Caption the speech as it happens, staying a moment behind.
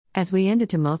As we end a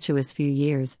tumultuous few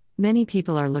years, many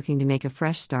people are looking to make a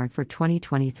fresh start for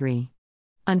 2023.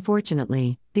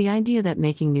 Unfortunately, the idea that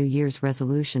making New Year's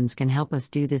resolutions can help us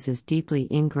do this is deeply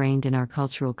ingrained in our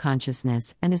cultural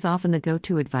consciousness and is often the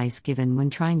go-to advice given when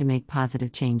trying to make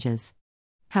positive changes.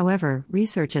 However,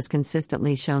 research has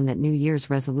consistently shown that New Year's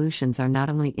resolutions are not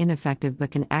only ineffective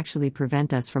but can actually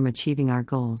prevent us from achieving our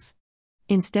goals.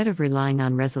 Instead of relying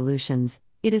on resolutions,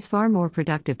 it is far more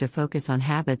productive to focus on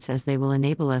habits as they will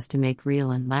enable us to make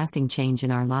real and lasting change in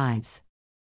our lives.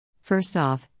 First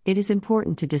off, it is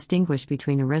important to distinguish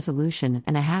between a resolution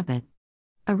and a habit.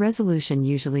 A resolution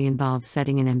usually involves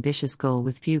setting an ambitious goal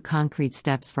with few concrete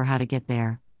steps for how to get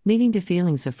there, leading to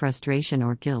feelings of frustration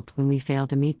or guilt when we fail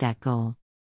to meet that goal.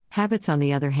 Habits, on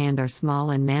the other hand, are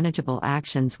small and manageable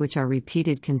actions which are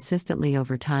repeated consistently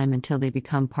over time until they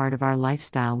become part of our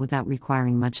lifestyle without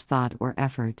requiring much thought or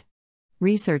effort.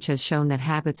 Research has shown that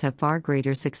habits have far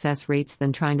greater success rates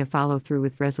than trying to follow through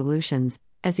with resolutions,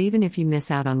 as even if you miss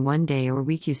out on one day or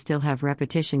week, you still have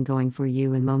repetition going for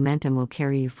you and momentum will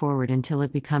carry you forward until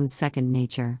it becomes second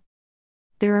nature.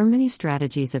 There are many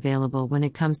strategies available when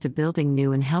it comes to building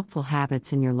new and helpful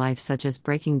habits in your life, such as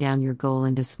breaking down your goal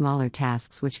into smaller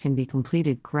tasks which can be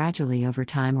completed gradually over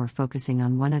time, or focusing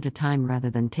on one at a time rather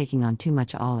than taking on too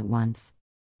much all at once.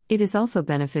 It is also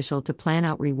beneficial to plan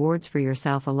out rewards for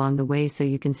yourself along the way so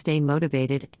you can stay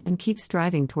motivated and keep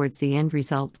striving towards the end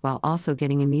result while also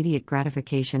getting immediate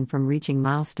gratification from reaching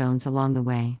milestones along the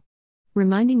way.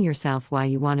 Reminding yourself why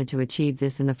you wanted to achieve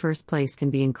this in the first place can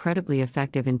be incredibly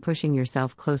effective in pushing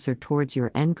yourself closer towards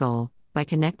your end goal. By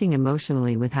connecting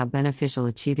emotionally with how beneficial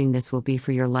achieving this will be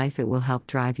for your life, it will help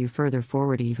drive you further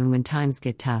forward even when times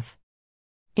get tough.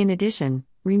 In addition,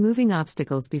 removing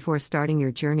obstacles before starting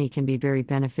your journey can be very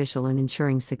beneficial in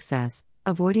ensuring success.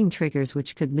 Avoiding triggers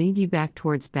which could lead you back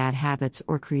towards bad habits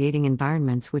or creating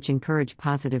environments which encourage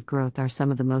positive growth are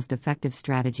some of the most effective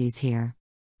strategies here.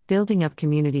 Building up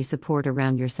community support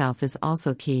around yourself is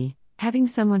also key. Having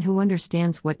someone who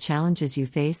understands what challenges you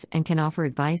face and can offer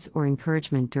advice or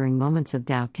encouragement during moments of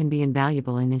doubt can be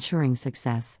invaluable in ensuring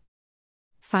success.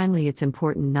 Finally, it's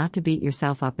important not to beat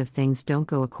yourself up if things don't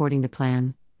go according to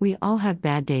plan. We all have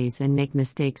bad days and make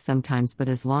mistakes sometimes, but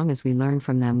as long as we learn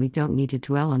from them, we don't need to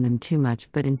dwell on them too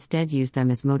much, but instead use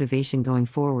them as motivation going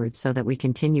forward so that we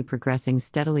continue progressing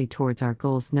steadily towards our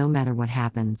goals no matter what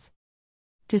happens.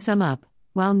 To sum up,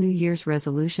 while New Year's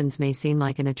resolutions may seem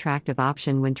like an attractive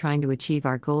option when trying to achieve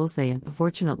our goals, they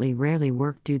unfortunately rarely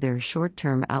work due to their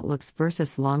short-term outlooks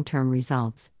versus long-term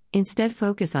results. Instead,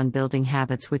 focus on building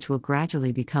habits which will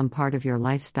gradually become part of your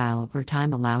lifestyle over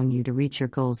time, allowing you to reach your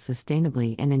goals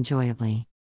sustainably and enjoyably.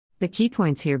 The key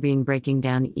points here being breaking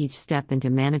down each step into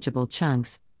manageable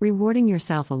chunks, rewarding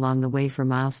yourself along the way for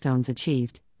milestones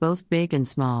achieved, both big and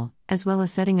small, as well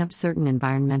as setting up certain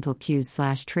environmental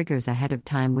cues/triggers ahead of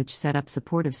time which set up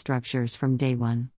supportive structures from day one.